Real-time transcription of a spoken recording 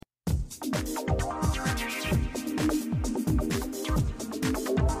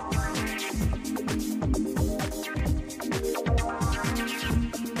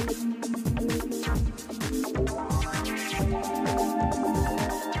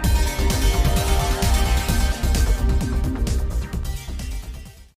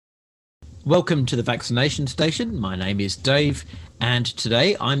Welcome to the Vaccination Station. My name is Dave, and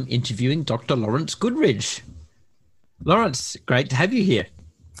today I'm interviewing Dr. Lawrence Goodridge. Lawrence, great to have you here.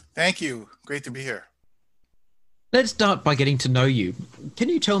 Thank you. Great to be here. Let's start by getting to know you. Can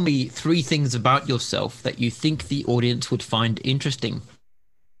you tell me 3 things about yourself that you think the audience would find interesting?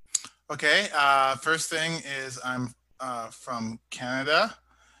 Okay. First thing is I'm from Canada.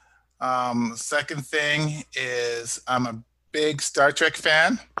 Second thing is I'm a big Star Trek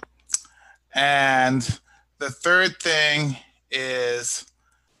fan. And the third thing is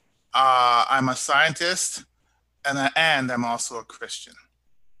I'm a scientist, and I'm also a Christian.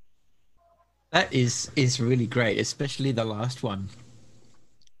 That is really great, especially the last one.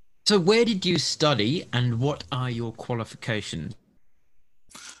 So where did you study and what are your qualifications?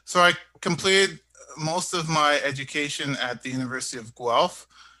 So I completed most of my education at the University of Guelph,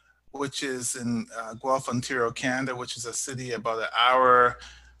 which is in Guelph, Ontario, Canada, which is a city about an hour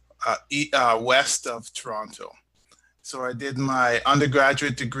west of Toronto. So I did my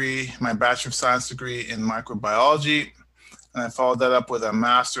undergraduate degree, my Bachelor of Science degree in microbiology, and I followed that up with a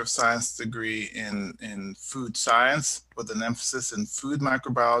Master of Science degree in food science with an emphasis in food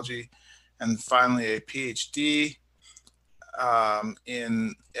microbiology, and finally a PhD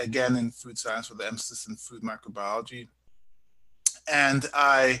in food science with an emphasis in food microbiology. And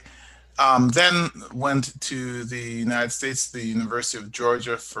I then went to the United States, the University of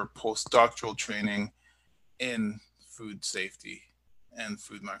Georgia, for postdoctoral training in food safety and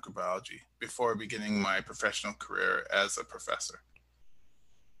food microbiology before beginning my professional career as a professor.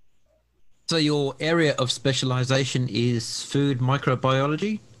 So your area of specialization is food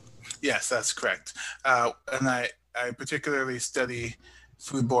microbiology? Yes, that's correct. And I particularly study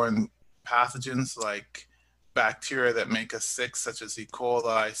foodborne pathogens like bacteria that make us sick, such as E.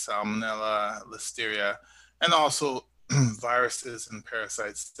 coli, Salmonella, Listeria, and also viruses and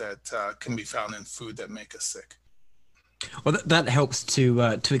parasites that can be found in food that make us sick. Well, that helps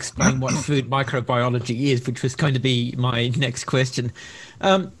to explain what food microbiology is, which was going to be my next question.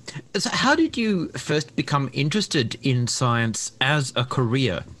 So how did you first become interested in science as a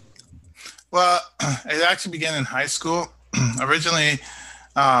career? Well, it actually began in high school. Originally,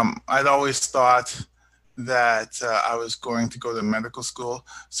 I'd always thought that I was going to go to medical school.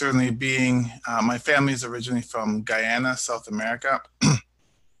 Certainly being, my family is originally from Guyana, South America.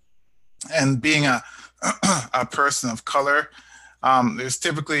 And being a person of color, there's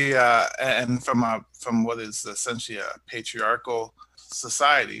typically, and from what is essentially a patriarchal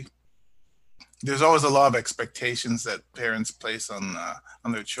society, there's always a lot of expectations that parents place on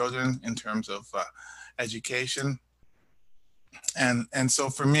their children in terms of education. And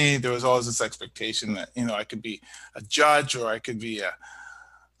so for me, there was always this expectation that, you know, I could be a judge, or I could be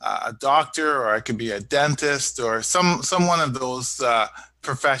a doctor, or I could be a dentist, or some one of those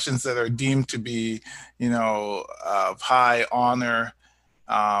professions that are deemed to be, you know, of high honor,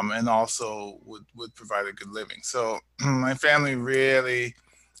 and also would provide a good living. So my family really,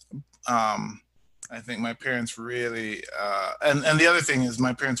 I think my parents really, and the other thing is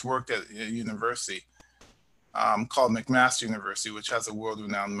my parents worked at a university called McMaster University, which has a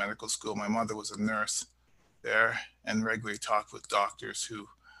world-renowned medical school. My mother was a nurse there and regularly talked with doctors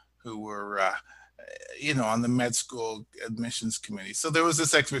who were, you know, on the med school admissions committee. So there was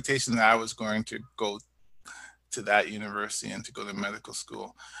this expectation that I was going to go to that university and to go to medical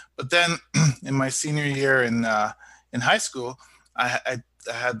school. But then in my senior year in high school, I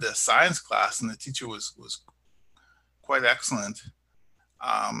had the science class, and the teacher was quite excellent.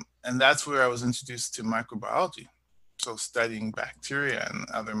 And that's where I was introduced to microbiology. So studying bacteria and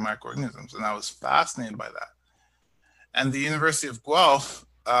other microorganisms, and I was fascinated by that. And the University of Guelph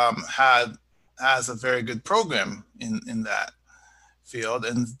has a very good program in that field,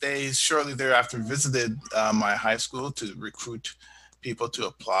 and they shortly thereafter visited my high school to recruit people to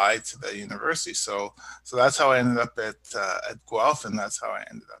apply to the university. So that's how I ended up at Guelph, and that's how I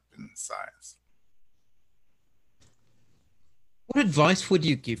ended up in science. What advice would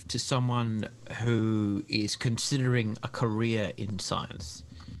you give to someone who is considering a career in science?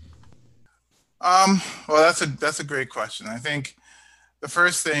 Well, that's a great question. I think the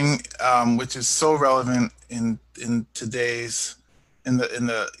first thing, which is so relevant in today's in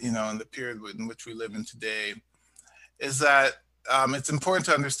the period in which we live in today, is that it's important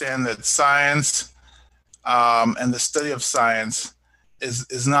to understand that science and the study of science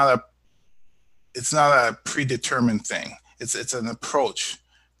is not it's not a predetermined thing. It's an approach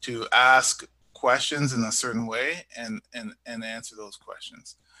to ask questions in a certain way and answer those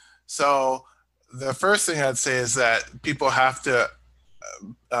questions. So the first thing I'd say is that people have to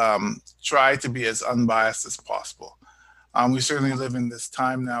try to be as unbiased as possible. We certainly live in this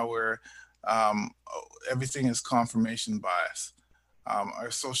time now where everything is confirmation bias. Our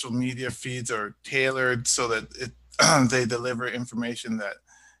social media feeds are tailored so that they deliver information that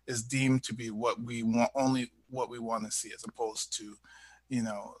is deemed to be what we want, only what we want to see, as opposed to,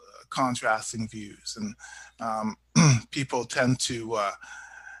 contrasting views. And people tend to,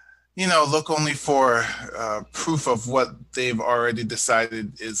 look only for proof of what they've already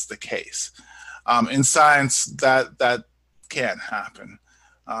decided is the case. In science, that can't happen.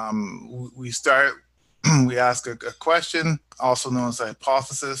 We ask a question, also known as a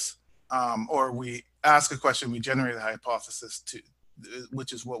hypothesis, or we ask a question, we generate a hypothesis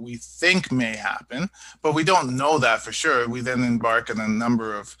which is what we think may happen, but we don't know that for sure. We then embark on a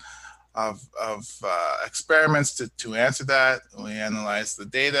number of experiments to answer that. We analyze the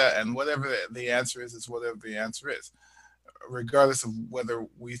data, and whatever the answer is whatever the answer is, regardless of whether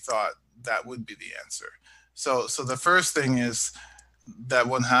we thought that would be the answer. So the first thing is that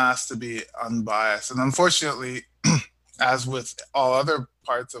one has to be unbiased. And unfortunately, as with all other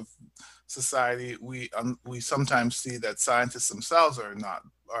parts of society, we sometimes see that scientists themselves are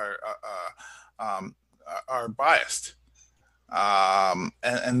biased,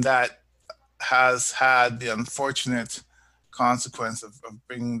 and that has had the unfortunate consequence of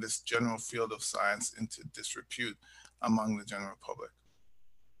bringing this general field of science into disrepute among the general public.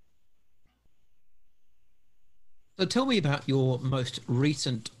 So tell me about your most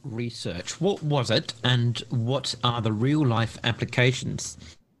recent research. What was it, and what are the real life applications?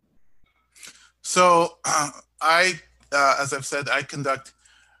 So as I've said, I conduct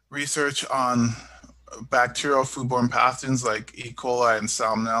research on bacterial foodborne pathogens like E. coli and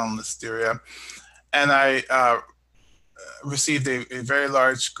Salmonella and Listeria. And I received a very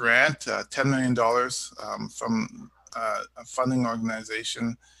large grant, $10 million from a funding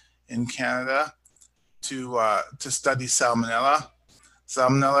organization in Canada to study Salmonella.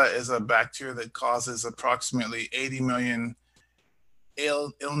 Salmonella is a bacteria that causes approximately 80 million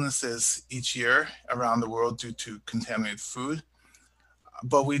illnesses each year around the world due to contaminated food.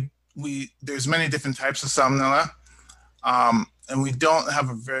 But there's many different types of Salmonella, and we don't have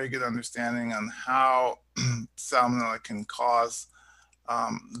a very good understanding on how Salmonella can cause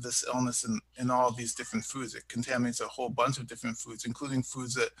this illness in all of these different foods. It contaminates a whole bunch of different foods, including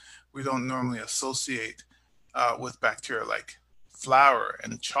foods that we don't normally associate with bacteria, like flour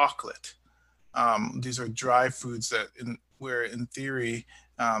and chocolate. These are dry foods where in theory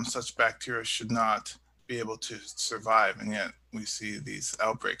such bacteria should not be able to survive, and yet we see these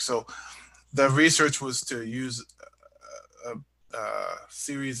outbreaks. So the research was to use a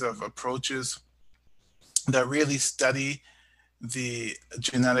series of approaches that really study the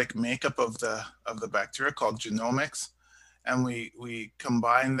genetic makeup of the bacteria, called genomics, and we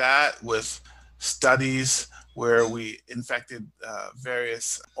combine that with studies where we infected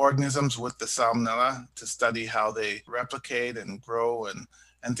various organisms with the Salmonella to study how they replicate and grow,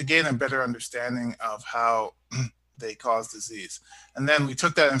 and to gain a better understanding of how they cause disease. And then we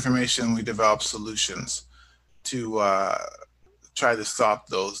took that information, we developed solutions to try to stop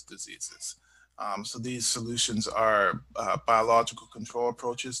those diseases. So these solutions are biological control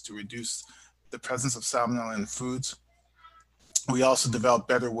approaches to reduce the presence of Salmonella in foods. We also developed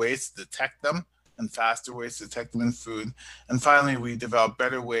better ways to detect them and faster ways to detect them in food. And finally, we developed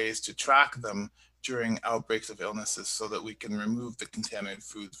better ways to track them during outbreaks of illnesses so that we can remove the contaminated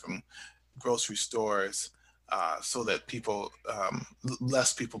food from grocery stores so that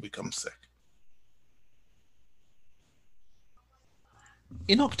less people become sick.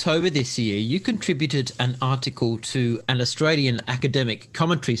 In October this year, you contributed an article to an Australian academic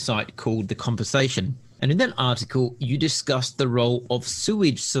commentary site called The Conversation. And in that article, you discussed the role of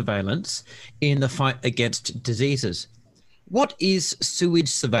sewage surveillance in the fight against diseases. What is sewage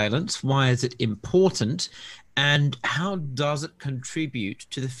surveillance? Why is it important? And how does it contribute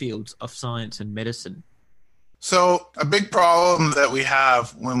to the fields of science and medicine? So a big problem that we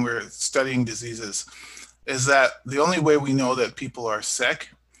have when we're studying diseases is that the only way we know that people are sick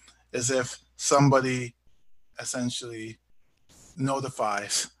is if somebody essentially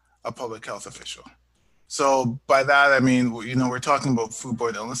notifies a public health official. So by that, I mean, we're talking about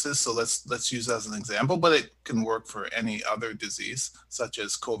foodborne illnesses. So let's use that as an example, but it can work for any other disease, such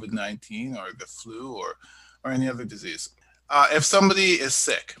as COVID-19 or the flu or any other disease. If somebody is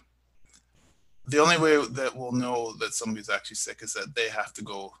sick, the only way that we'll know that somebody's actually sick is that they have to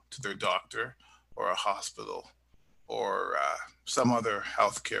go to their doctor or a hospital or some other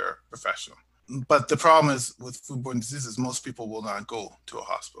healthcare professional. But the problem is with foodborne diseases, most people will not go to a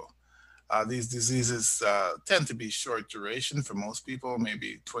hospital. These diseases tend to be short duration for most people,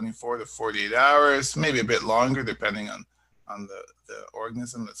 maybe 24 to 48 hours, maybe a bit longer depending on the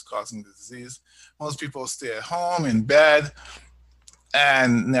organism that's causing the disease. Most people stay at home in bed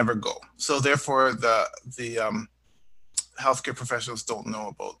and never go. So therefore, the healthcare professionals don't know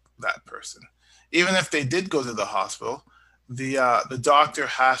about that person. Even if they did go to the hospital, the doctor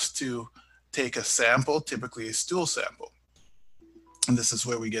has to take a sample, typically a stool sample. And this is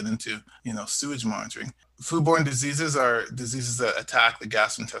where we get into, sewage monitoring. Foodborne diseases are diseases that attack the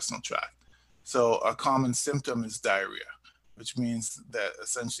gastrointestinal tract. So a common symptom is diarrhea, which means that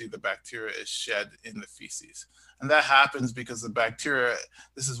essentially the bacteria is shed in the feces. And that happens because the bacteria,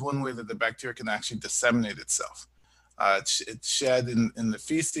 this is one way that the bacteria can actually disseminate itself. It's shed in the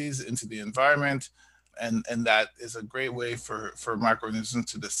feces into the environment, and that is a great way for microorganisms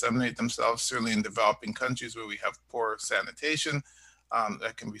to disseminate themselves, certainly in developing countries where we have poor sanitation.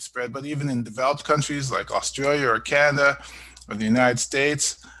 That can be spread. But even in developed countries like Australia or Canada or the United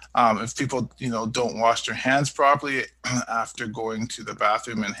States, if people don't wash their hands properly after going to the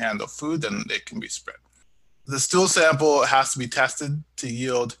bathroom and handle food, then they can be spread. The stool sample has to be tested to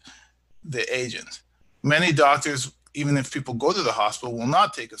yield the agent. Many doctors, even if people go to the hospital, will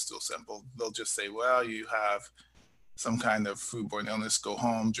not take a stool sample. They'll just say, well, you have some kind of foodborne illness, go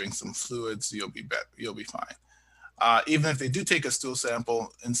home, drink some fluids, you'll be fine. Even if they do take a stool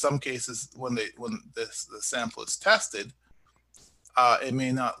sample, in some cases, when the sample is tested, it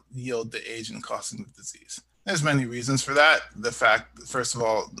may not yield the agent causing the disease. There's many reasons for that. The fact, first of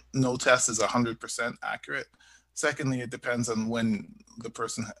all, no test is 100% accurate. Secondly, it depends on when the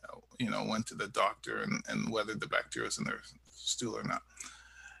person, went to the doctor and whether the bacteria is in their stool or not.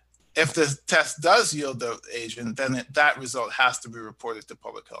 If the test does yield the agent, then that result has to be reported to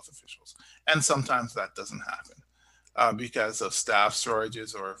public health officials. And sometimes that doesn't happen. Because of staff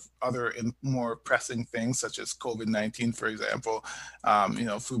shortages or other more pressing things such as COVID-19, for example.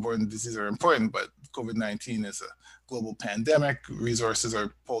 Foodborne diseases are important, but COVID-19 is a global pandemic. Resources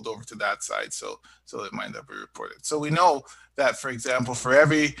are pulled over to that side, so it might not be reported. So we know that, for example, for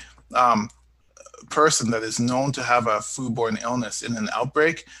every person that is known to have a foodborne illness in an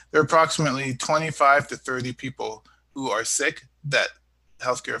outbreak, there are approximately 25 to 30 people who are sick that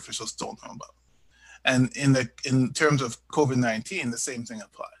healthcare officials don't know about. And in terms of COVID-19, the same thing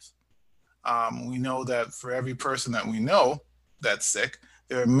applies. We know that for every person that we know that's sick,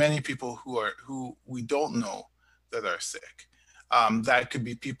 there are many people who we don't know that are sick. That could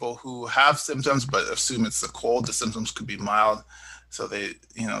be people who have symptoms but assume it's a cold. The symptoms could be mild, so they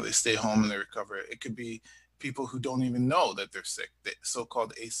stay home and they recover. It could be people who don't even know that they're sick,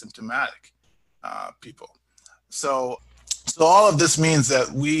 so-called asymptomatic people. So all of this means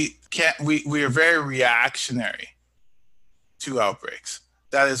that we are very reactionary to outbreaks.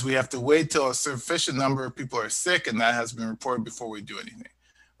 That is, we have to wait till a sufficient number of people are sick and that has been reported before we do anything,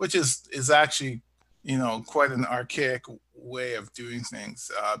 which is actually, quite an archaic way of doing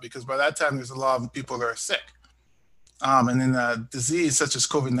things because by that time there's a lot of people that are sick. And in a disease such as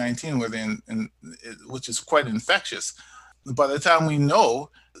COVID-19, which is quite infectious, by the time we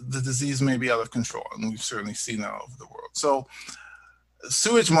know, the disease may be out of control, and we've certainly seen that all over the world. So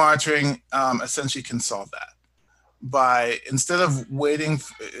sewage monitoring essentially can solve that by, instead of waiting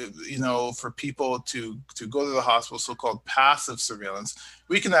for people to go to the hospital, so-called passive surveillance,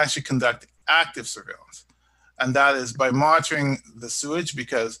 we can actually conduct active surveillance. And that is by monitoring the sewage,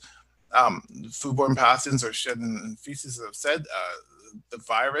 because foodborne pathogens are shed in feces, as I've said. The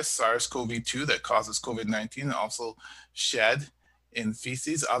virus SARS-CoV-2 that causes COVID-19 also shed in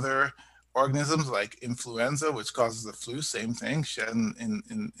feces. Other organisms like influenza, which causes the flu, same thing, shed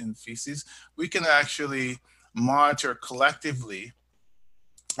in feces. We can actually monitor collectively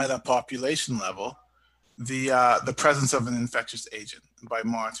at a population level the presence of an infectious agent by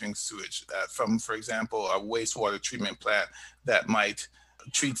monitoring sewage from, for example, a wastewater treatment plant that might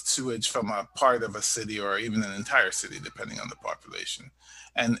treat sewage from a part of a city or even an entire city, depending on the population.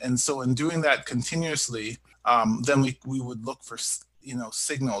 And so in doing that continuously, then we would look for,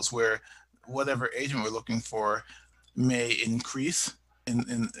 signals where whatever agent we're looking for may increase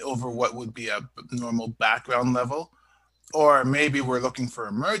in over what would be a normal background level. Or maybe we're looking for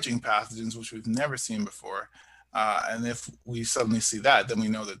emerging pathogens, which we've never seen before. And if we suddenly see that, then we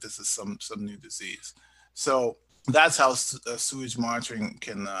know that this is some new disease. So that's how sewage monitoring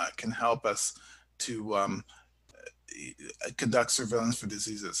can help us to conduct surveillance for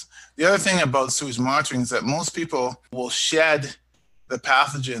diseases. The other thing about sewage monitoring is that most people will shed the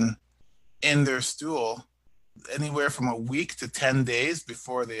pathogen in their stool anywhere from a week to 10 days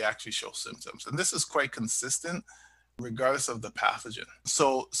before they actually show symptoms. And this is quite consistent regardless of the pathogen.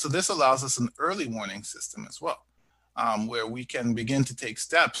 So this allows us an early warning system as well, where we can begin to take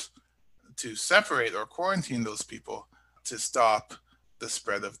steps to separate or quarantine those people to stop the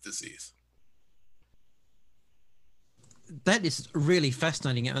spread of disease. That is really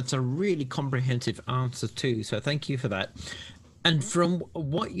fascinating, and it's a really comprehensive answer too. So thank you for that. And from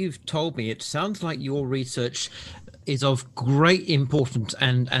what you've told me, it sounds like your research is of great importance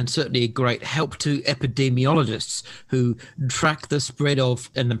and certainly a great help to epidemiologists who track the spread of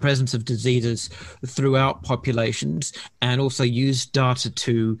and the presence of diseases throughout populations, and also use data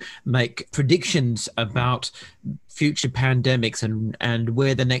to make predictions about future pandemics and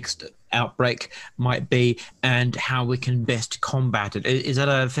where the next outbreak might be and how we can best combat it. Is that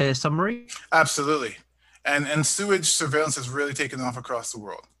a fair summary? Absolutely. And sewage surveillance has really taken off across the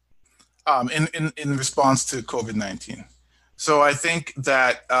world in response to COVID-19. So I think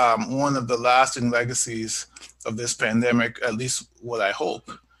that one of the lasting legacies of this pandemic, at least what I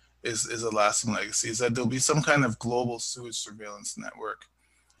hope is a lasting legacy, is that there'll be some kind of global sewage surveillance network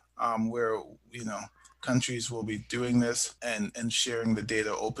where, countries will be doing this and sharing the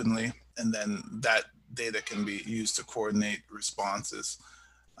data openly. And then that data can be used to coordinate responses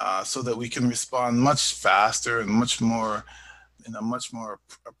so that we can respond much faster and in a much more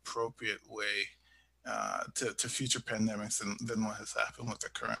appropriate way to future pandemics than what has happened with the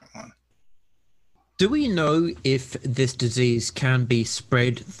current one. Do we know if this disease can be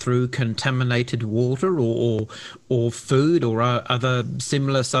spread through contaminated water or food or other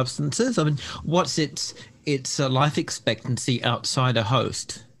similar substances? I mean, what's its life expectancy outside a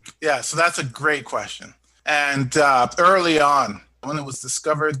host? Yeah, so that's a great question. And early on, when it was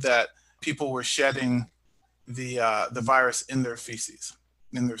discovered that people were shedding the virus in their feces,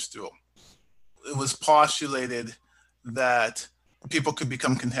 in their stool, it was postulated that people could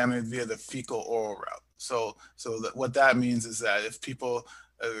become contaminated via the fecal-oral route. So what that means is that if people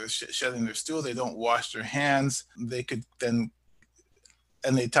are shedding their stool, they don't wash their hands, they could then,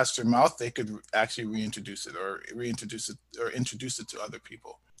 and they touch their mouth, they could actually reintroduce it introduce it to other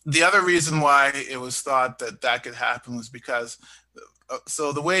people. The other reason why it was thought that could happen was because,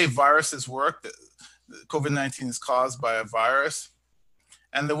 so the way viruses work, COVID-19 is caused by a virus,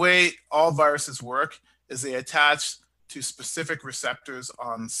 and the way all viruses work is they attach to specific receptors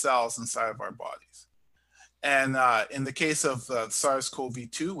on cells inside of our bodies. And in the case of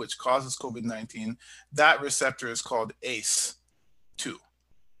SARS-CoV-2, which causes COVID-19, that receptor is called ACE2.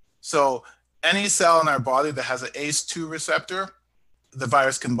 So any cell in our body that has an ACE2 receptor, the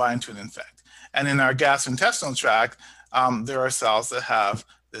virus can bind to and infect. And in our gastrointestinal tract, there are cells that have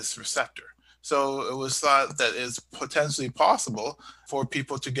this receptor. So it was thought that it's potentially possible for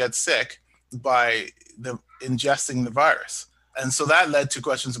people to get sick by ingesting the virus. And so that led to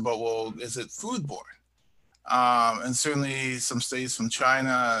questions about, well, is it foodborne? And certainly some studies from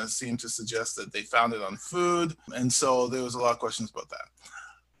China seem to suggest that they found it on food. And so there was a lot of questions about that.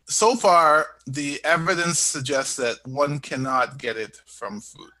 So far, the evidence suggests that one cannot get it from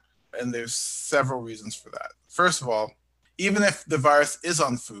food. And there's several reasons for that. First of all, even if the virus is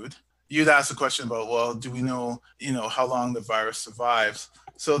on food, you'd ask the question about, well, do we know, how long the virus survives?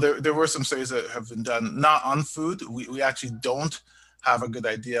 So there were some studies that have been done not on food. We actually don't have a good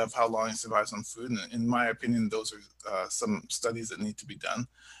idea of how long it survives on food. And in my opinion, those are some studies that need to be done.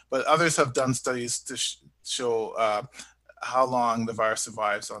 But others have done studies to show how long the virus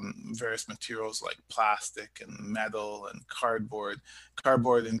survives on various materials like plastic and metal and cardboard.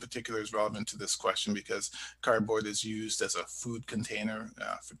 Cardboard in particular is relevant to this question because cardboard is used as a food container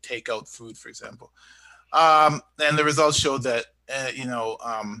for takeout food, for example. And the results showed that,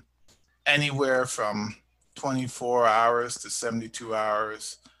 anywhere from 24 hours to 72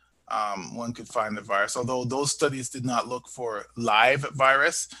 hours, one could find the virus. Although those studies did not look for live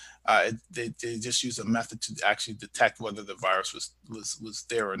virus, they just used a method to actually detect whether the virus was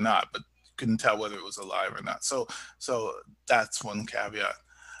there or not, but couldn't tell whether it was alive or not. So that's one caveat.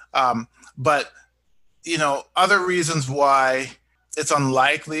 But other reasons why it's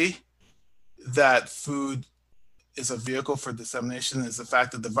unlikely that food is a vehicle for dissemination is the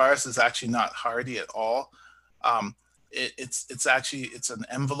fact that the virus is actually not hardy at all. It's an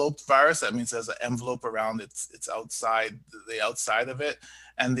enveloped virus. That means it has an envelope around its outside, the outside of it.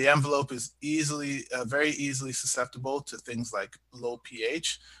 And the envelope is very easily susceptible to things like low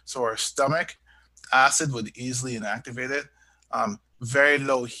pH. So our stomach acid would easily inactivate it. Very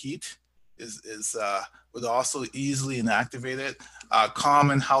low heat would also easily inactivate it.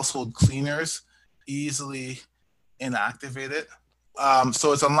 Common household cleaners easily inactivate it.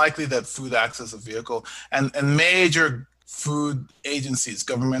 So it's unlikely that food acts as a vehicle. And major food agencies,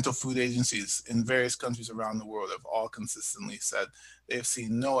 governmental food agencies in various countries around the world have all consistently said they've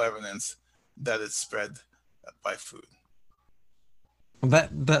seen no evidence that it's spread by food.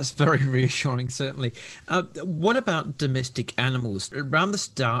 That's very reassuring, certainly. What about domestic animals? Around the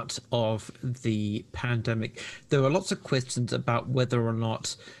start of the pandemic, there were lots of questions about whether or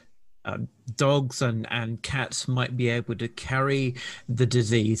not uh, dogs and cats might be able to carry the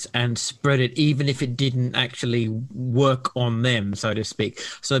disease and spread it, even if it didn't actually work on them, so to speak.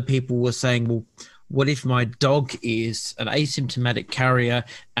 So people were saying, well, what if my dog is an asymptomatic carrier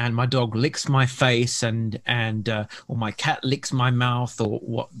and my dog licks my face and or my cat licks my mouth or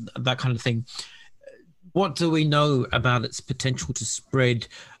what that kind of thing? What do we know about its potential to spread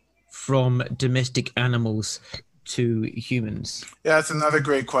from domestic animals to humans? Yeah, that's another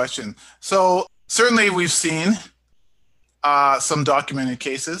great question. So certainly we've seen some documented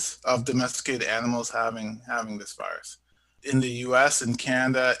cases of domesticated animals having this virus in the US, in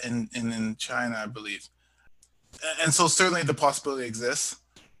Canada, and in China, I believe. And so certainly the possibility exists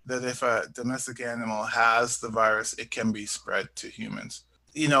that if a domestic animal has the virus, it can be spread to humans.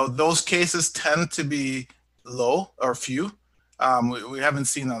 You know, those cases tend to be low or few. We haven't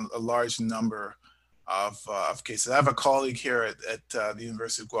seen a large number of cases. I have a colleague here at the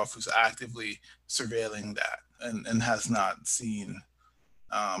University of Guelph who's actively surveilling that and has not seen,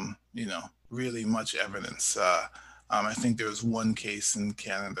 really much evidence. I think there was one case in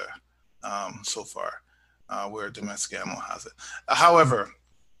Canada so far where a domestic animal has it. However,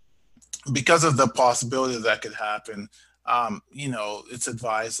 because of the possibility that could happen, it's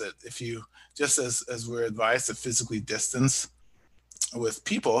advised that if you, just as we're advised to physically distance with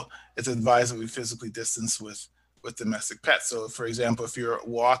people, it's advised that we physically distance with domestic pets. So for example, if you're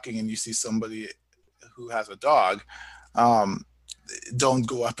walking and you see somebody who has a dog, don't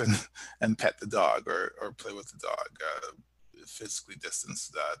go up and pet the dog or play with the dog. Physically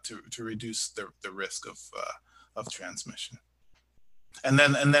distance to reduce the risk of transmission. And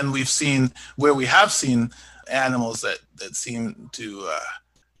then we've seen where we have seen animals that seem to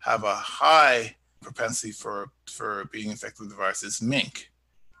have a high propensity for being infected with the virus is mink.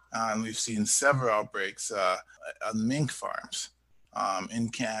 And we've seen several outbreaks on mink farms in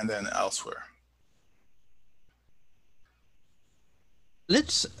Canada and elsewhere.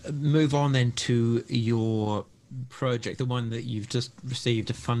 Let's move on then to your project, the one that you've just received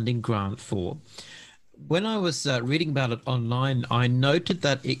a funding grant for. When I was reading about it online, I noted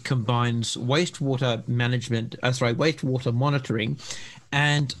that it combines wastewater wastewater monitoring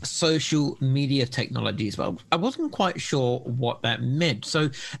and social media technologies. Well, I wasn't quite sure what that meant. So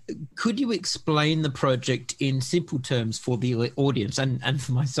could you explain the project in simple terms for the audience and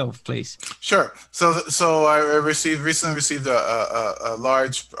for myself, please? Sure. So I recently received a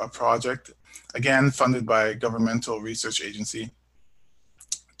large project, again, funded by a governmental research agency,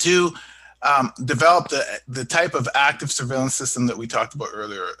 to develop the type of active surveillance system that we talked about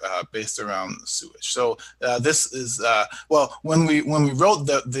earlier, based around sewage. So this is when we wrote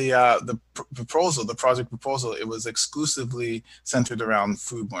the proposal, the project proposal, it was exclusively centered around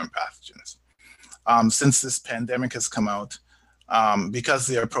foodborne pathogens. Since this pandemic has come out, because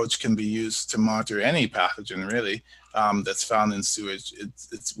the approach can be used to monitor any pathogen really that's found in sewage,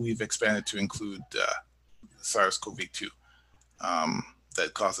 we've expanded to include SARS-CoV-2.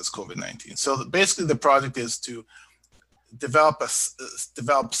 That causes COVID-19. So basically the project is to develop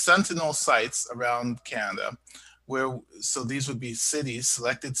sentinel sites around Canada so these would be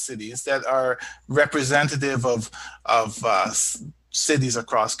selected cities that are representative of cities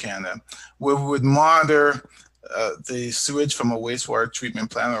across Canada, where we would monitor the sewage from a wastewater treatment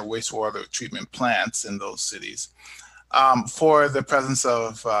plant or wastewater treatment plants in those cities for the presence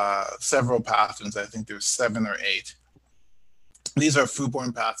of several pathogens. I think there's 7 or 8. These are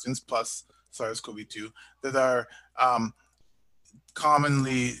foodborne pathogens plus SARS-CoV-2 that are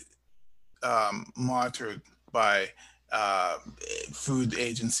commonly monitored by food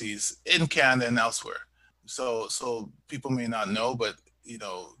agencies in Canada and elsewhere. So people may not know, but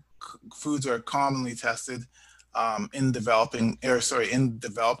foods are commonly tested in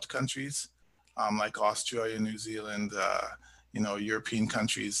developed countries like Australia, New Zealand, European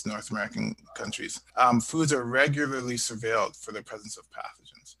countries, North American countries. Foods are regularly surveilled for the presence of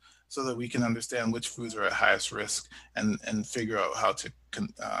pathogens so that we can understand which foods are at highest risk and figure out how to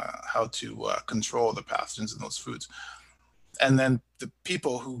control the pathogens in those foods. And then the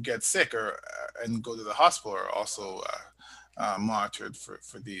people who get sick and go to the hospital are also monitored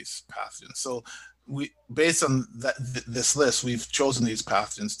for these pathogens. So based on this list, we've chosen these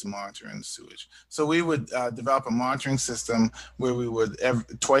pathogens to monitor in sewage. So we would develop a monitoring system where we would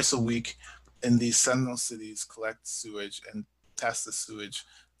twice a week in these sentinel cities collect sewage and test the sewage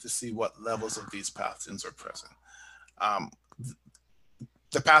to see what levels of these pathogens are present.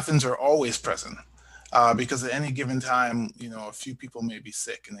 The pathogens are always present because at any given time, a few people may be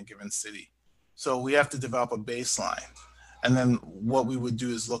sick in a given city. So we have to develop a baseline. And then what we would do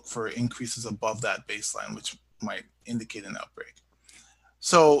is look for increases above that baseline, which might indicate an outbreak.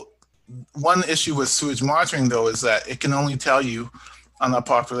 So one issue with sewage monitoring, though, is that it can only tell you on a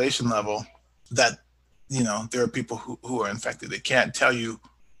population level that, there are people who are infected. It can't tell you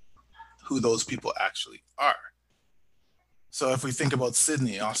who those people actually are. So if we think about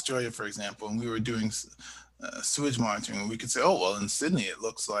Sydney, Australia, for example, and we were doing sewage monitoring, we could say, oh, well, in Sydney, it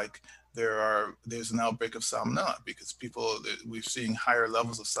looks like there's an outbreak of salmonella because we're seeing higher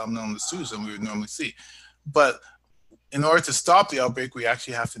levels of salmonella in the sewage than we would normally see. But in order to stop the outbreak, we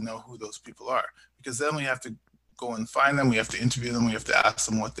actually have to know who those people are, because then we have to go and find them, we have to interview them, we have to ask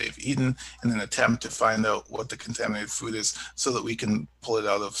them what they've eaten in an attempt to find out what the contaminated food is so that we can pull it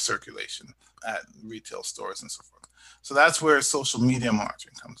out of circulation at retail stores and so forth. So that's where social media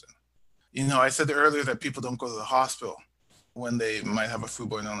monitoring comes in. I said earlier that people don't go to the hospital when they might have a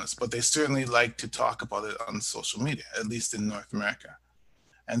foodborne illness, but they certainly like to talk about it on social media, at least in North America.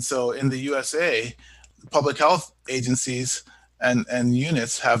 And so in the USA, public health agencies and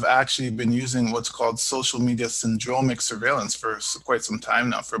units have actually been using what's called social media syndromic surveillance for quite some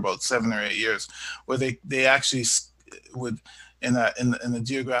time now, for about 7 or 8 years, where they actually would, in a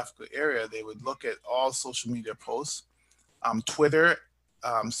geographical area, they would look at all social media posts. Twitter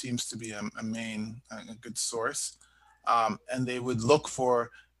seems to be a good source. And they would look for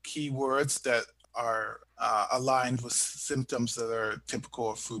keywords that are aligned with symptoms that are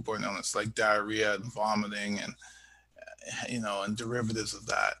typical of foodborne illness, like diarrhea and vomiting and derivatives of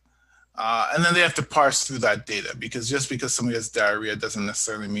that. And then they have to parse through that data, because just because somebody has diarrhea doesn't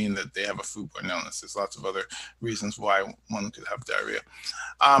necessarily mean that they have a foodborne illness. There's lots of other reasons why one could have diarrhea.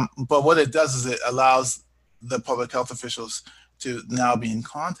 But what it does is it allows the public health officials to now be in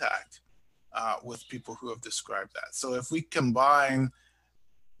contact with people who have described that. So if we combine,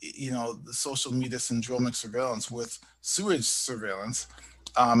 the social media syndromic surveillance with sewage surveillance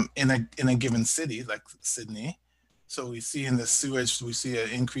in a given city like Sydney, so we see in the sewage, we see an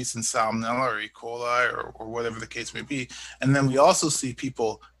increase in salmonella or E. coli or whatever the case may be, and then we also see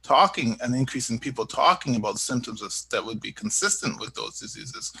an increase in people talking about symptoms that would be consistent with those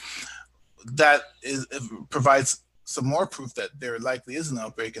diseases. That provides some more proof that there likely is an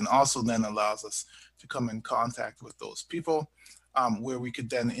outbreak, and also then allows us to come in contact with those people, where we could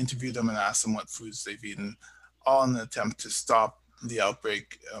then interview them and ask them what foods they've eaten, all in an attempt to stop the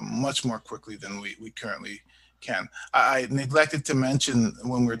outbreak much more quickly than we currently can. I neglected to mention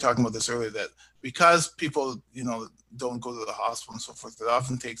when we were talking about this earlier that because people don't go to the hospital and so forth, it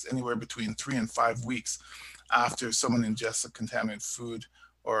often takes anywhere between 3 and 5 weeks after someone ingests a contaminated food,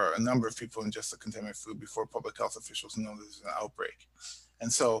 or a number of people ingest a contaminated food, before public health officials know there's an outbreak.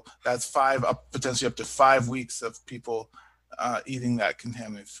 And so that's potentially up to 5 weeks of people eating that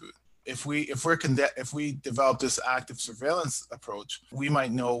contaminated food. If we develop this active surveillance approach, we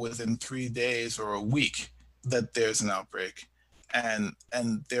might know within 3 days or a week that there's an outbreak, and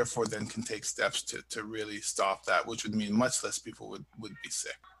therefore then can take steps to really stop that, which would mean much less people would be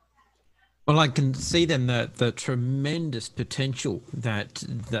sick. Well, I can see then the tremendous potential that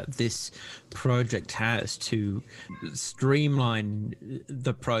this project has to streamline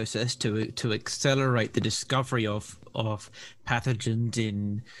the process, to accelerate the discovery of pathogens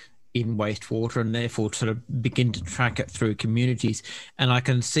in wastewater, and therefore sort of begin to track it through communities. And I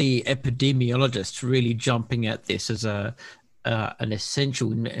can see epidemiologists really jumping at this as an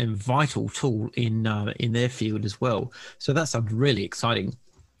essential and vital tool in their field as well. So that sounds really exciting.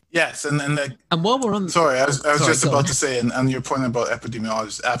 Yes, and while we're on, sorry, I was just about to say, and your point about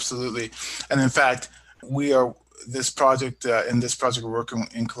epidemiologists, absolutely. And in fact, this project we're working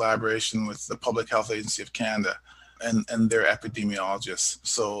in collaboration with the Public Health Agency of Canada and their epidemiologists.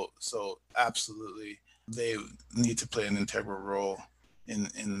 So absolutely, they need to play an integral role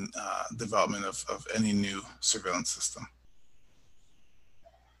in development of any new surveillance system.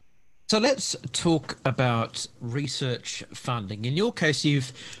 So let's talk about research funding. In your case,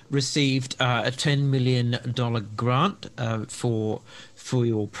 you've received a $10 million grant for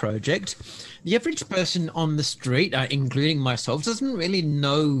your project. The average person on the street, including myself, doesn't really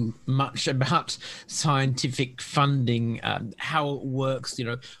know much about scientific funding, how it works,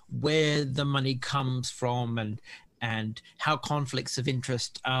 where the money comes from, and how conflicts of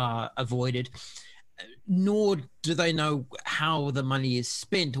interest are avoided, nor do they know how the money is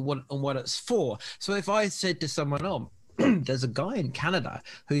spent or what it's for. So if I said to someone, oh, there's a guy in Canada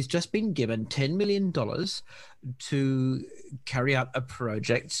who's just been given $10 million to carry out a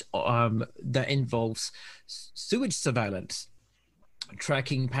project that involves sewage surveillance,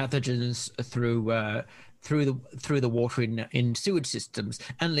 tracking pathogens through the water in sewage systems,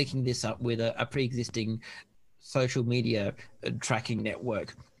 and linking this up with a pre-existing social media tracking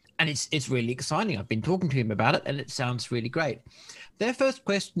network. And it's really exciting. I've been talking to him about it, and it sounds really great. Their first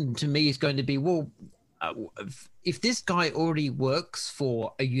question to me is going to be, well, if this guy already works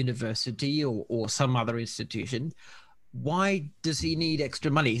for a university or some other institution, why does he need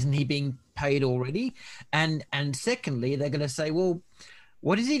extra money? Isn't he being paid already? And secondly, they're going to say, well,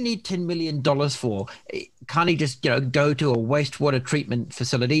 what does he need $10 million for? Can't he just, go to a wastewater treatment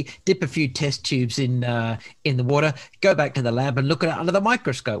facility, dip a few test tubes in the water, go back to the lab and look at it under the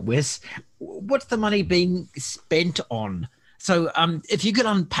microscope? What's the money being spent on? So if you could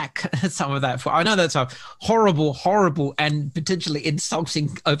unpack some of that I know that's a horrible and potentially insulting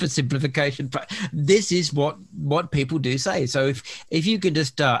oversimplification, but this is what people do say. So if you could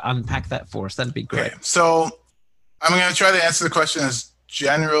just unpack that for us, that'd be great. Okay. So I'm going to try to answer the question as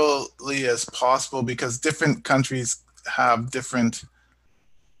generally as possible, because different countries have different,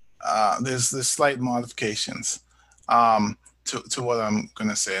 there's slight modifications to what I'm going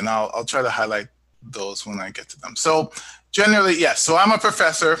to say, and I'll try to highlight those when I get to them. So generally, yes. So I'm a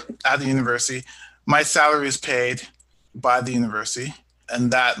professor at the university. My salary is paid by the university,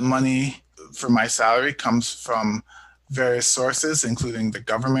 and that money for my salary comes from various sources, including the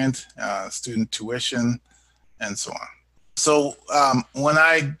government, student tuition, and so on. So when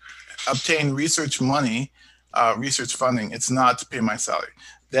I obtain research money, research funding, it's not to pay my salary.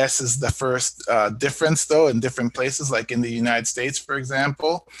 This is the first difference, though, in different places. Like in the United States, for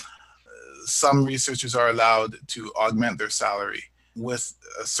example, some researchers are allowed to augment their salary with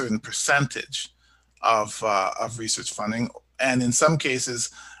a certain percentage of research funding. And in some cases,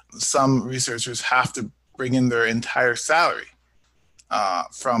 some researchers have to bring in their entire salary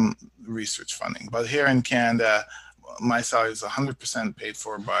from research funding. But here in Canada, my salary is 100% paid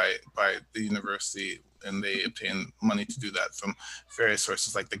for by the university, and they obtain money to do that from various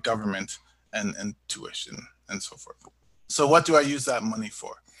sources like the government and tuition and so forth. So what do I use that money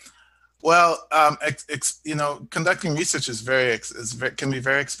for? Well, conducting research can be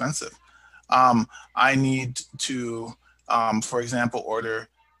very expensive. I need to, for example, order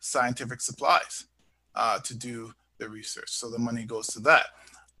scientific supplies to do the research. So the money goes to that.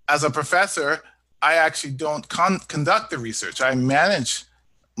 As a professor, I actually don't conduct the research. I manage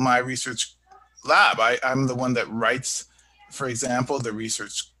my research lab. I'm the one that writes, for example, the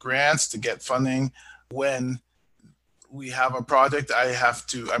research grants to get funding. When we have a project,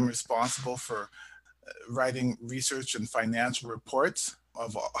 I'm responsible for writing research and financial reports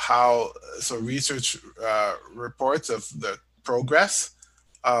of research reports of the progress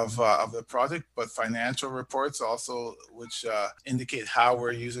of the project, but financial reports also, which indicate how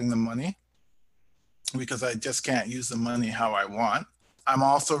we're using the money, because I just can't use the money how I want. I'm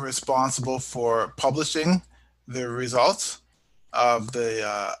also responsible for publishing the results of the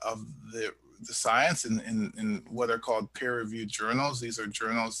science in what are called peer-reviewed journals. These are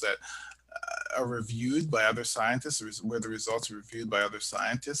journals that are reviewed by other scientists, where the results are reviewed by other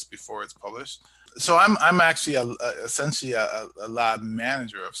scientists before it's published. So I'm actually essentially a lab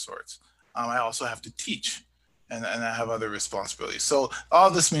manager of sorts. I also have to teach. And I have other responsibilities. So all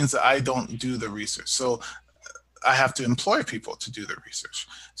this means that I don't do the research. So I have to employ people to do the research.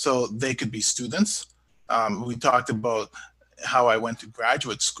 So they could be students. We talked about how I went to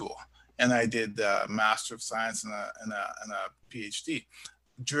graduate school, and I did a Master of Science and a PhD.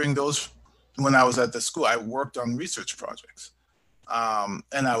 During those, when I was at the school, I worked on research projects,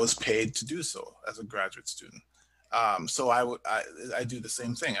 and I was paid to do so as a graduate student. So I do the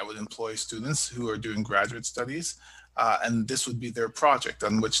same thing. I would employ students who are doing graduate studies, and this would be their project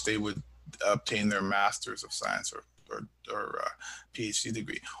on which they would obtain their Masters of Science or PhD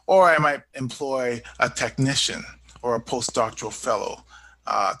degree. Or I might employ a technician or a postdoctoral fellow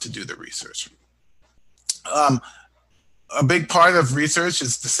to do the research. A big part of research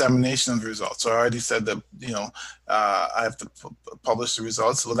is dissemination of the results. So I already said that, I have to publish the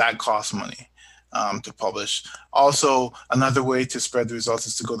results. Well, that costs money. To publish. Also, another way to spread the results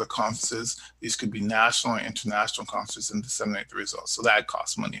is to go to conferences. These could be national or international conferences and disseminate the results. So that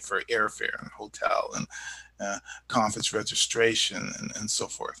costs money for airfare and hotel and conference registration and so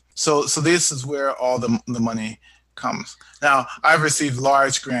forth. So this is where all the money comes. Now, I've received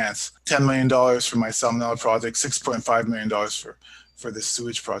large grants, $10 million for my salmonella project, $6.5 million for the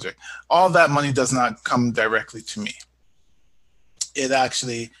sewage project. All that money does not come directly to me. It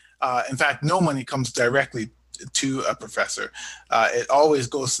actually, in fact, no money comes directly to a professor. It always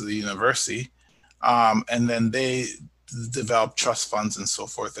goes to the university, and then they develop trust funds and so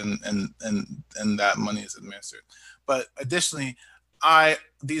forth, and that money is administered. But additionally,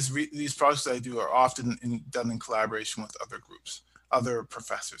 these projects that I do are often done in collaboration with other groups, other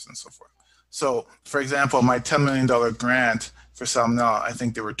professors and so forth. So, for example, my $10 million grant for salmonella, I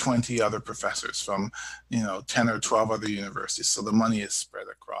think there were 20 other professors from, 10 or 12 other universities. So the money is spread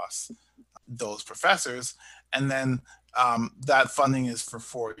across those professors. And then that funding is for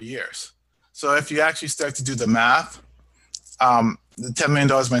 4 years. So if you actually start to do the math, the $10 million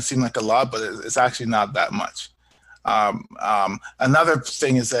might seem like a lot, but it's actually not that much. Another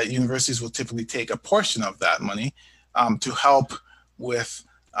thing is that universities will typically take a portion of that money to help with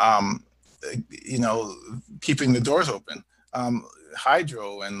keeping the doors open,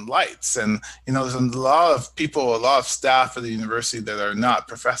 hydro and lights. And, there's a lot of people, a lot of staff at the university that are not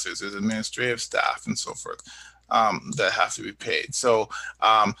professors. There's administrative staff and so forth that have to be paid. So,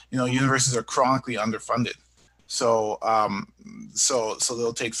 universities are chronically underfunded. So, so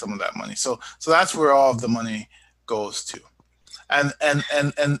they'll take some of that money. So that's where all of the money goes to. And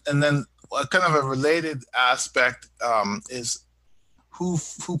then kind of a related aspect is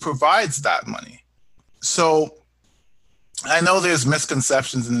who provides that money. So I know there's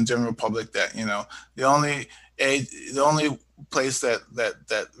misconceptions in the general public that the only place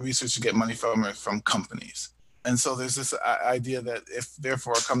that researchers get money from are from companies, and so there's this idea that if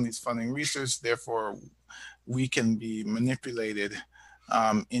therefore a company's funding research, therefore we can be manipulated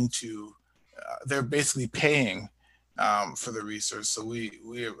into they're basically paying for the research. So we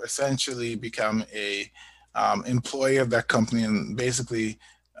essentially become a employee of that company, and basically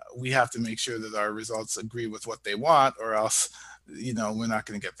we have to make sure that our results agree with what they want, or else we're not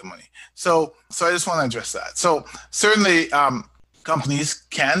going to get the money. So I just want to address that. So certainly companies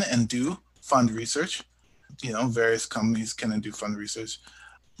can and do fund research. Various companies can and do fund research,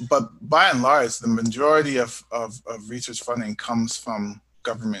 but by and large the majority of research funding comes from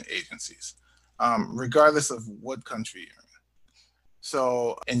government agencies, regardless of what country you're in.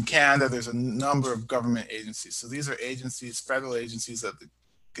 So in Canada, there's a number of government agencies. So these are agencies, federal agencies that the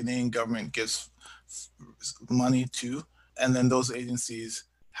Canadian government gives money to, and then those agencies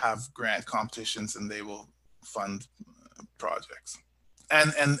have grant competitions and they will fund projects.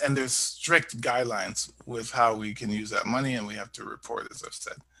 And there's strict guidelines with how we can use that money, and we have to report, as I've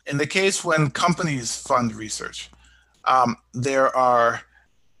said. In the case when companies fund research, the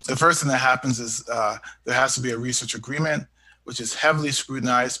first thing that happens is there has to be a research agreement, which is heavily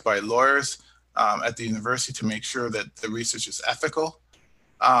scrutinized by lawyers at the university to make sure that the research is ethical,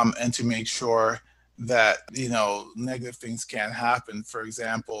 and to make sure that negative things can't happen. For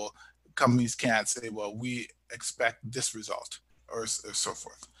example, companies can't say, well, we expect this result, or so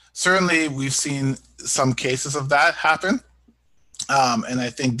forth. Certainly, we've seen some cases of that happen, and I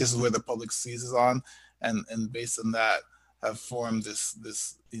think this is where the public seizes on, and based on that, have formed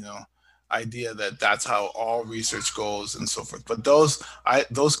this idea that that's how all research goes and so forth. But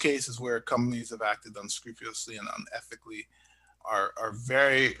those cases where companies have acted unscrupulously and unethically are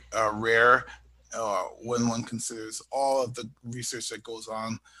very rare when one considers all of the research that goes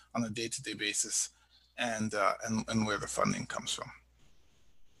on a day-to-day basis, and where the funding comes from.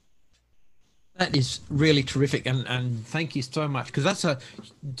 That is really terrific, and thank you so much, because that's a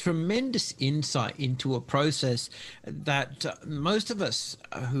tremendous insight into a process that most of us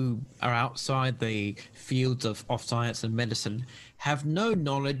who are outside the fields of science and medicine have no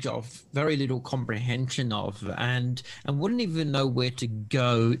knowledge of, very little comprehension of, and wouldn't even know where to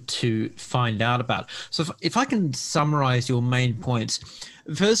go to find out about. So if I can summarize your main points.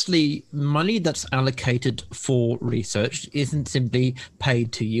 Firstly, money that's allocated for research isn't simply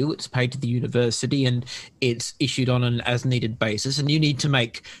paid to you, it's paid to the university, and it's issued on an as-needed basis, and you need to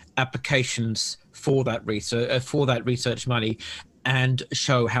make applications for that research money and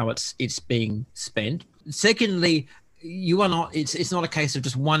show how it's being spent. Secondly, it's not a case of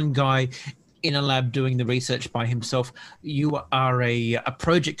just one guy in a lab doing the research by himself. You are a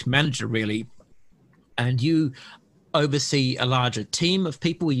project manager, really, and you oversee a larger team of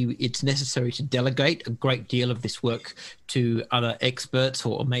people. It's necessary to delegate a great deal of this work to other experts,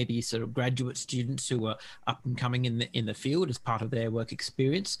 or maybe sort of graduate students who are up and coming in the field as part of their work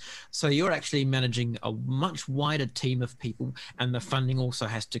experience. So you're actually managing a much wider team of people, and the funding also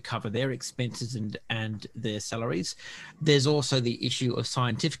has to cover their expenses and their salaries. There's also the issue of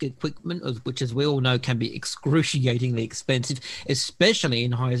scientific equipment, which, as we all know, can be excruciatingly expensive, especially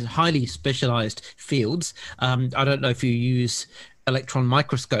in highly specialized fields. I don't know if you use electron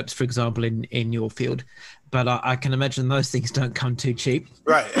microscopes, for example, in your field, but I can imagine those things don't come too cheap.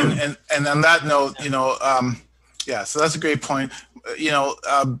 Right. And on that note, yeah, so that's a great point.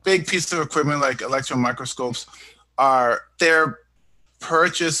 A big piece of equipment like electron microscopes they're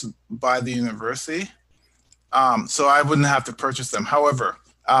purchased by the university. So I wouldn't have to purchase them. However,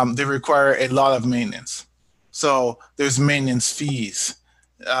 they require a lot of maintenance. So there's maintenance fees.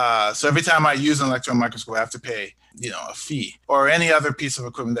 So every time I use an electron microscope, I have to pay, a fee. Or any other piece of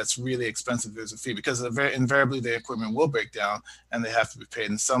equipment that's really expensive, there's a fee, because invariably the equipment will break down and they have to be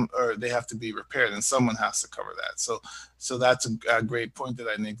paid, or they have to be repaired, and someone has to cover that. So that's a great point that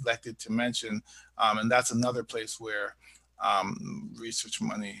I neglected to mention, and that's another place where research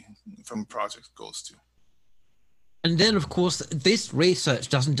money from projects goes to. And then, of course, this research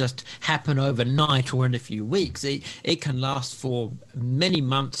doesn't just happen overnight or in a few weeks. It can last for many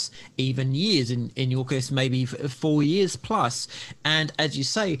months, even years. In your case, maybe 4 years plus. And as you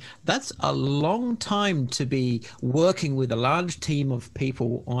say, that's a long time to be working with a large team of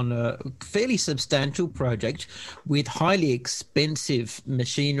people on a fairly substantial project with highly expensive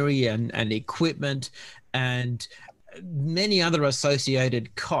machinery and equipment and many other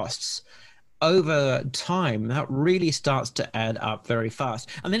associated costs. Over time, that really starts to add up very fast.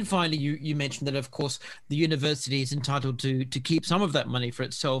 And then finally, you mentioned that, of course, the university is entitled to keep some of that money for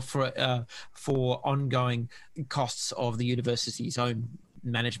itself for ongoing costs of the university's own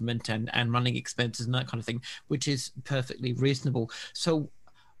management and running expenses and that kind of thing, which is perfectly reasonable. So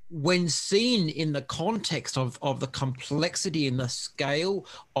when seen in the context of the complexity and the scale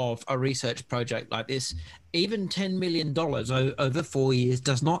of a research project like this, even $10 million over 4 years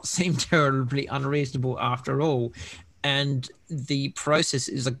does not seem terribly unreasonable after all. And the process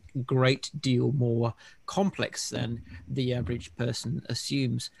is a great deal more complex than the average person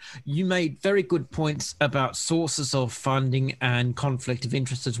assumes. You made very good points about sources of funding and conflict of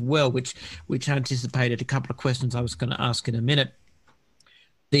interest as well, which anticipated a couple of questions I was going to ask in a minute.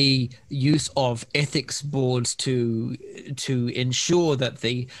 The use of ethics boards to ensure that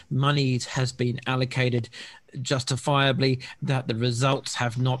the money has been allocated justifiably, that the results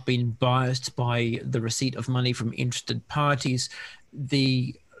have not been biased by the receipt of money from interested parties,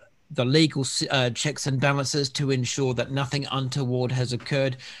 the legal checks and balances to ensure that nothing untoward has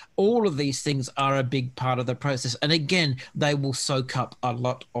occurred. All of these things are a big part of the process. And again, they will soak up a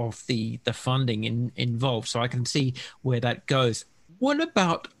lot of the funding involved. So I can see where that goes. What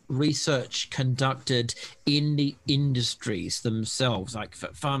about research conducted in the industries themselves, like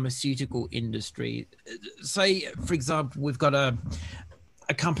pharmaceutical industry? Say, for example, we've got a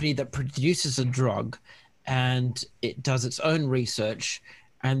company that produces a drug and it does its own research,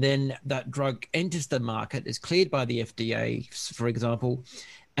 and then that drug enters the market, is cleared by the FDA, for example,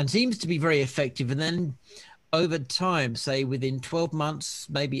 and seems to be very effective. And then over time, say within 12 months,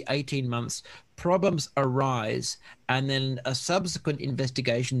 maybe 18 months, problems arise, and then a subsequent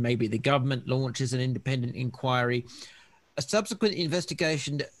investigation, maybe the government launches an independent inquiry. A subsequent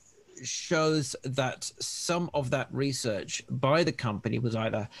investigation shows that some of that research by the company was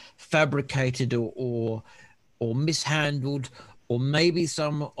either fabricated or mishandled, or maybe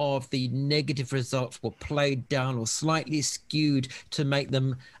some of the negative results were played down or slightly skewed to make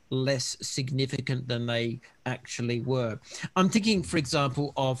them less significant than they actually were. I'm thinking, for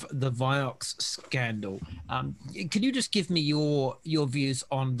example, of the Vioxx scandal. Can you just give me your views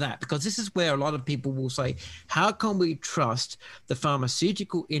on that? Because this is where a lot of people will say, how can we trust the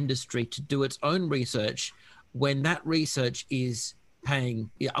pharmaceutical industry to do its own research when that research is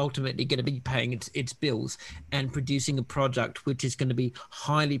ultimately going to be paying its bills and producing a product which is going to be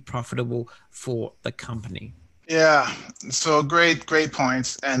highly profitable for the company? Yeah, so great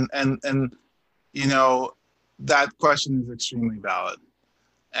points, and that question is extremely valid,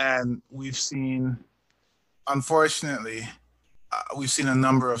 and we've seen, unfortunately, a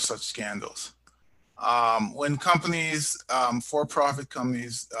number of such scandals. When companies, for-profit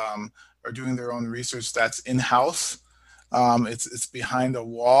companies, are doing their own research that's in-house, it's behind a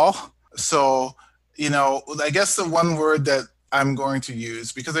wall. So, I guess the one word that I'm going to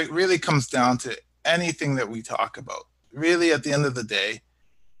use, because it really comes down to anything that we talk about, really at the end of the day,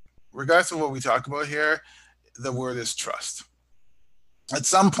 regardless of what we talk about here, the word is trust. At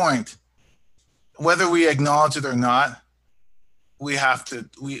some point, whether we acknowledge it or not, we have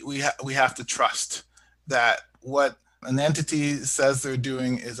to trust that what an entity says they're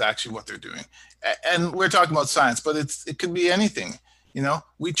doing is actually what they're doing. And we're talking about science, but it could be anything. You know,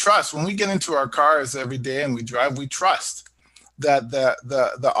 we trust when we get into our cars every day and we drive, we trust that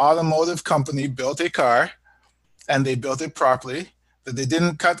the automotive company built a car and they built it properly, that they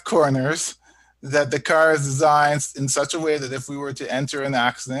didn't cut corners, that the car is designed in such a way that if we were to enter an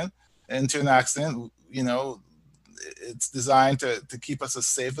accident, you know, it's designed to keep us as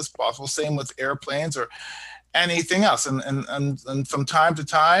safe as possible. Same with airplanes or anything else. And from time to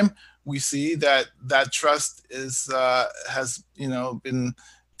time, we see that trust has, you know, been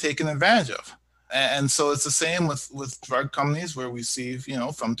taken advantage of. And so it's the same with drug companies, where we see, you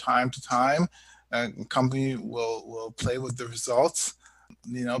know, from time to time, a company will play with the results,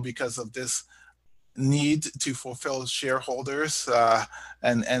 you know, because of this need to fulfill shareholders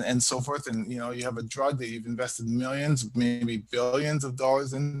and so forth. And, you know, you have a drug that you've invested millions, maybe billions of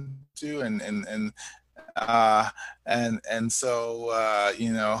dollars into, and so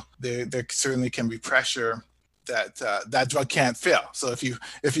you know, there certainly can be pressure that that drug can't fail. So if you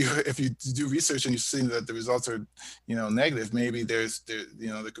do research and you see that the results are, you know, negative, maybe there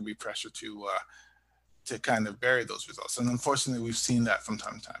could be pressure to kind of bury those results. And unfortunately, we've seen that from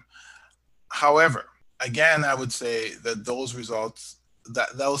time to time. However, again, I would say that those results,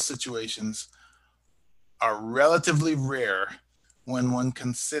 that those situations are relatively rare when one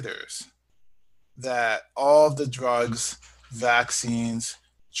considers that all the drugs, vaccines,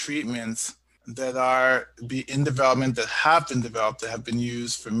 treatments that are in development, that have been developed, that have been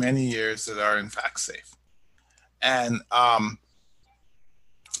used for many years, that are in fact safe. And I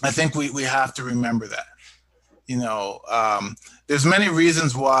think we have to remember that. You know, there's many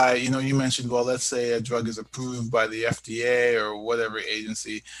reasons why, you know, you mentioned, well, let's say a drug is approved by the FDA or whatever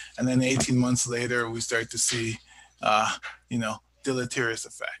agency, and then 18 months later, we start to see, you know, deleterious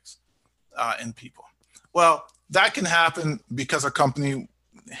effects in people. Well, that can happen because a company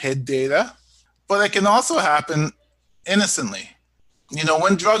hid data, but it can also happen innocently. You know,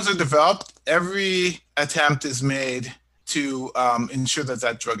 when drugs are developed, every attempt is made to ensure that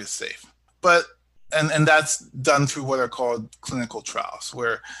that drug is safe. But and that's done through what are called clinical trials,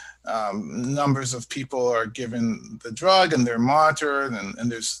 where numbers of people are given the drug and they're monitored, and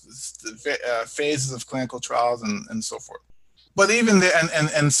there's phases of clinical trials and so forth. But even there,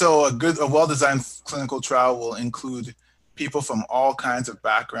 and so a well-designed clinical trial will include people from all kinds of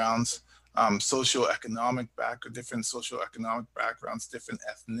backgrounds, different socioeconomic backgrounds, different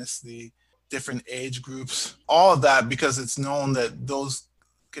ethnicity, different age groups, all of that, because it's known that those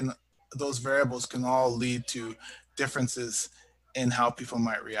variables can all lead to differences in how people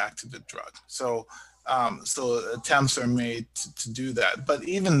might react to the drug. So, so attempts are made to do that. But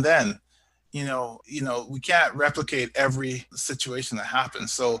even then, you know, we can't replicate every situation that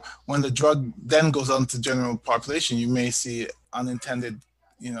happens. So when the drug then goes on to general population, you may see unintended,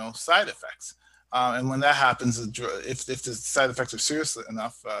 you know, side effects. And when that happens, if the side effects are serious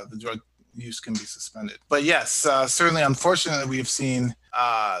enough, the drug use can be suspended. But yes, certainly, unfortunately, we've seen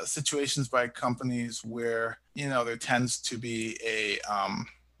situations by companies where, you know, there tends to be a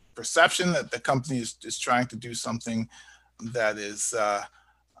perception that the company is trying to do something that is,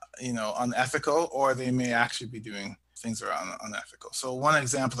 you know, unethical, or they may actually be doing things that are unethical. So one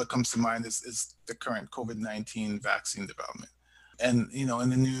example that comes to mind is the current COVID-19 vaccine development. And, you know, in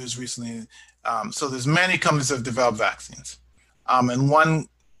the news recently, so there's many companies that have developed vaccines. And one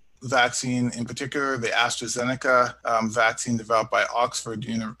vaccine in particular, the AstraZeneca vaccine developed by Oxford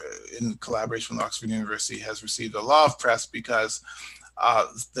in collaboration with Oxford University, has received a lot of press because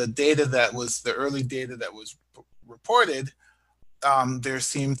the early data that was reported,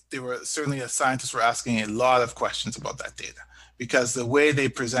 scientists were asking a lot of questions about that data, because the way they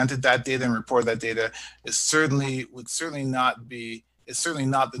presented that data and reported that data is certainly not the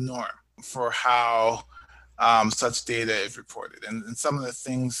norm for how such data is reported. And some of the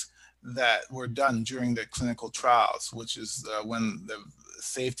things that were done during the clinical trials, which is when the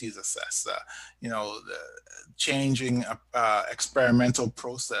safety is assessed, you know, the changing experimental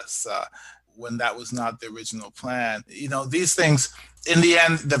process when that was not the original plan. You know, these things, in the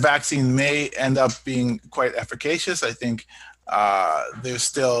end, the vaccine may end up being quite efficacious. I think there's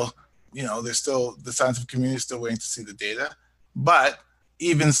still the scientific community is still waiting to see the data. But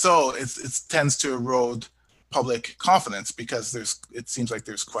even so, it tends to erode public confidence, because it seems like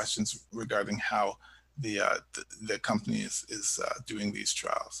there's questions regarding how the company is doing these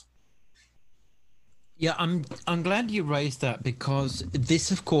trials. Yeah, I'm glad you raised that because this,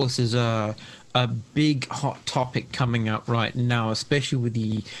 of course, is a big hot topic coming up right now, especially with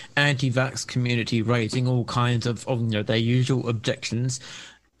the anti-vax community raising all kinds of their usual objections.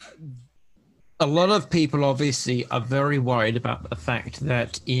 A lot of people obviously are very worried about the fact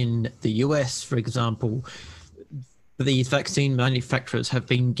that in the US, for example, these vaccine manufacturers have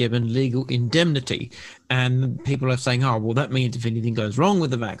been given legal indemnity, and people are saying, "Oh, well, that means if anything goes wrong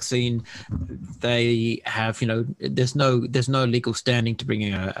with the vaccine, they have, there's no legal standing to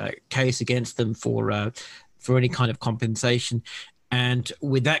bring a case against them for any kind of compensation." And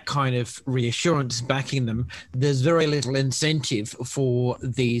with that kind of reassurance backing them, there's very little incentive for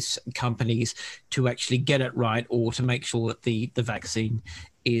these companies to actually get it right or to make sure that the vaccine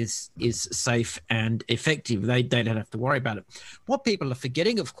is safe and effective. They don't have to worry about it. What people are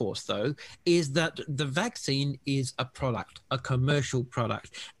forgetting, of course, though, is that the vaccine is a product, a commercial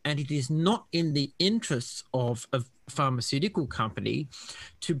product, and it is not in the interests of a pharmaceutical company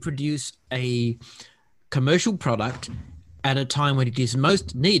to produce a commercial product at a time when it is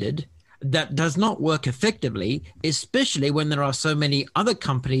most needed that does not work effectively, especially when there are so many other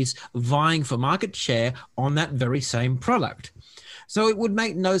companies vying for market share on that very same product. So it would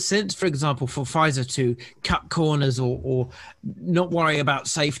make no sense, for example, for Pfizer to cut corners or not worry about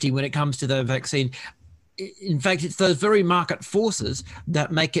safety when it comes to the vaccine. In fact, it's those very market forces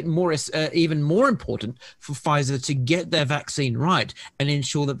that make it even more important for Pfizer to get their vaccine right and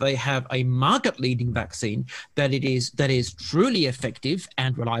ensure that they have a market-leading vaccine that is truly effective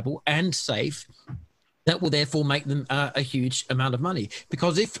and reliable and safe. That will therefore make them a huge amount of money.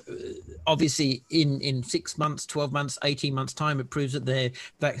 Because if obviously in 6 months, 12 months, 18 months time, it proves that their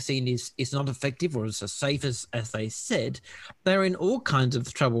vaccine is not effective or as safe as they said, they're in all kinds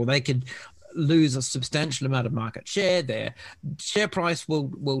of trouble. They could lose a substantial amount of market share. Their share price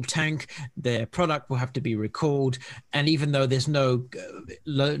will tank. Their product will have to be recalled. And even though there's no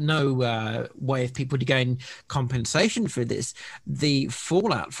way of people to gain compensation for this, the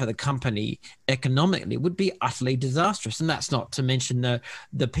fallout for the company economically would be utterly disastrous. And that's not to mention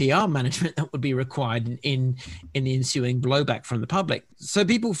the PR management that would be required in the ensuing blowback from the public. So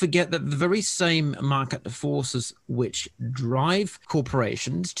people forget that the very same market forces which drive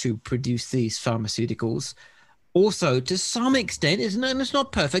corporations to produce these pharmaceuticals also, to some extent, it's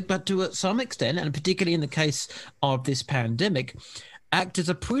not perfect, but to some extent, and particularly in the case of this pandemic, act as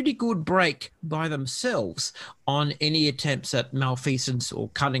a pretty good brake by themselves on any attempts at malfeasance or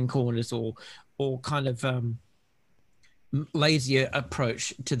cutting corners or kind of lazier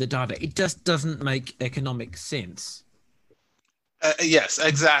approach to the data. It just doesn't make economic sense. Yes,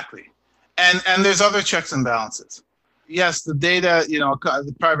 exactly. And there's other checks and balances. Yes, the data,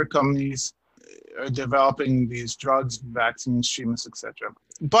 the private companies are developing these drugs, vaccines, treatments, etc.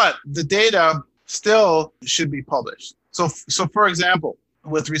 But the data still should be published. So for example,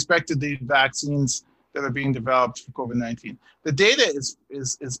 with respect to the vaccines that are being developed for COVID-19, the data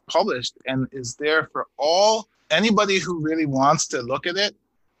is published and is there for anybody who really wants to look at it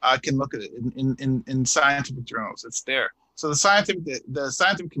can look at it in scientific journals. It's there. So the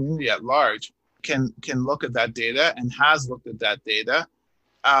scientific community at large can look at that data and has looked at that data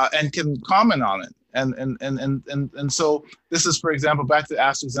and can comment on it. And so this is, for example, back to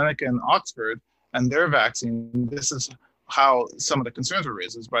AstraZeneca and Oxford and their vaccine. This is how some of the concerns were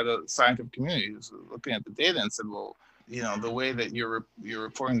raised by the scientific community, looking at the data and said, well, the way that you're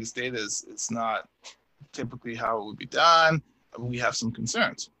reporting this data is not typically how it would be done. We have some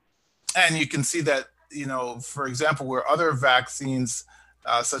concerns. And you can see that, for example, where other vaccines,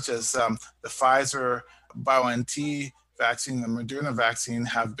 such as the Pfizer BioNTech vaccine, the Moderna vaccine,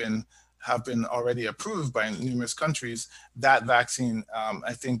 have been already approved by numerous countries. That vaccine,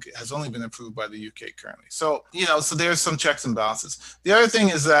 I think, has only been approved by the UK currently. So, so there's some checks and balances. The other thing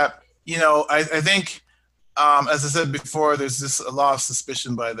is that, I think, as I said before, there's a lot of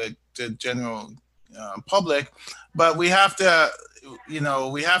suspicion by the general public, but we have to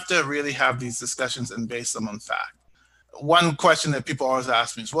really have these discussions and base them on fact. One question that people always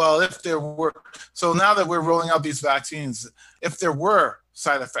ask me is, well, so now that we're rolling out these vaccines, if there were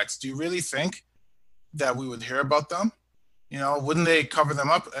side effects, do you really think that we would hear about them? Wouldn't they cover them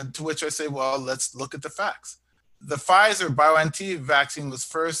up? And to which I say, well, let's look at the facts. The Pfizer BioNTech vaccine was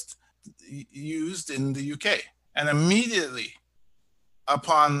first used in the UK, and immediately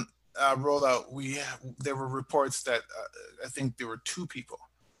upon rollout, there were reports that I think there were 2 people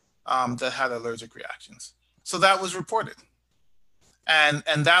that had allergic reactions. So that was reported. And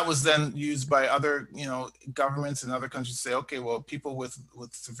that was then used by other, governments and other countries to say, okay, well, people with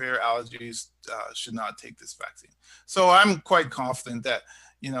severe allergies should not take this vaccine. So I'm quite confident that,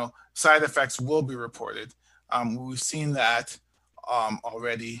 side effects will be reported. We've seen that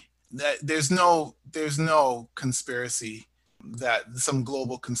already. That there's no conspiracy, that some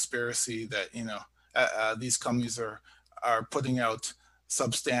global conspiracy that these companies are putting out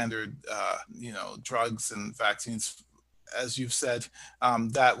substandard drugs and vaccines. As you've said,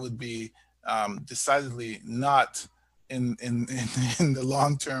 that would be decidedly not in the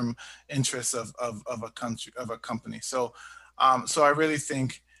long-term interests of a company. So I really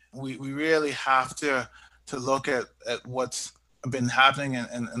think we really have to look at what's been happening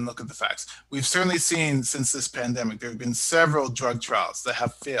and look at the facts. We've certainly seen since this pandemic, there have been several drug trials that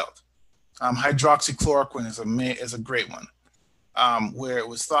have failed. Hydroxychloroquine is a great one, where it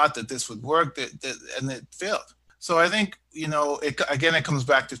was thought that this would work, and it failed. So I think, it comes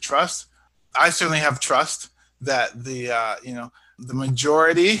back to trust. I certainly have trust that the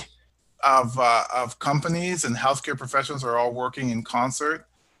majority of companies and healthcare professionals are all working in concert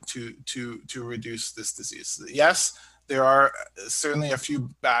to reduce this disease. Yes, there are certainly a few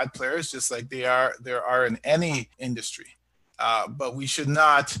bad players, just like there are in any industry, but we should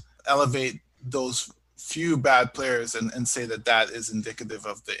not elevate those few bad players and say that is indicative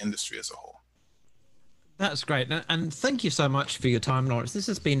of the industry as a whole. That's great. And thank you so much for your time, Lawrence. This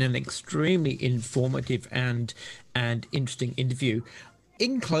has been an extremely informative and interesting interview.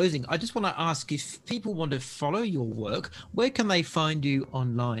 In closing, I just want to ask, if people want to follow your work, where can they find you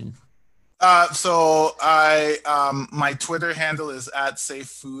online? So my Twitter handle is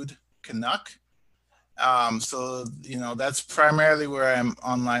 @SafeFoodCanuck. So that's primarily where I'm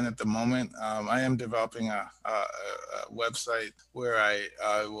online at the moment. I am developing a website where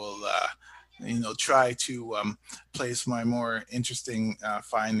I will try to place my more interesting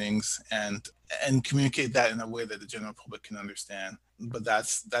findings and communicate that in a way that the general public can understand. But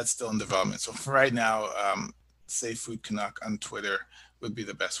that's still in development. So for right now, Safe Food Canuck on Twitter would be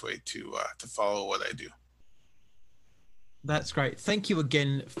the best way to follow what I do. That's great. Thank you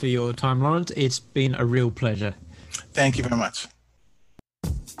again for your time, Lawrence. It's been a real pleasure. Thank you very much.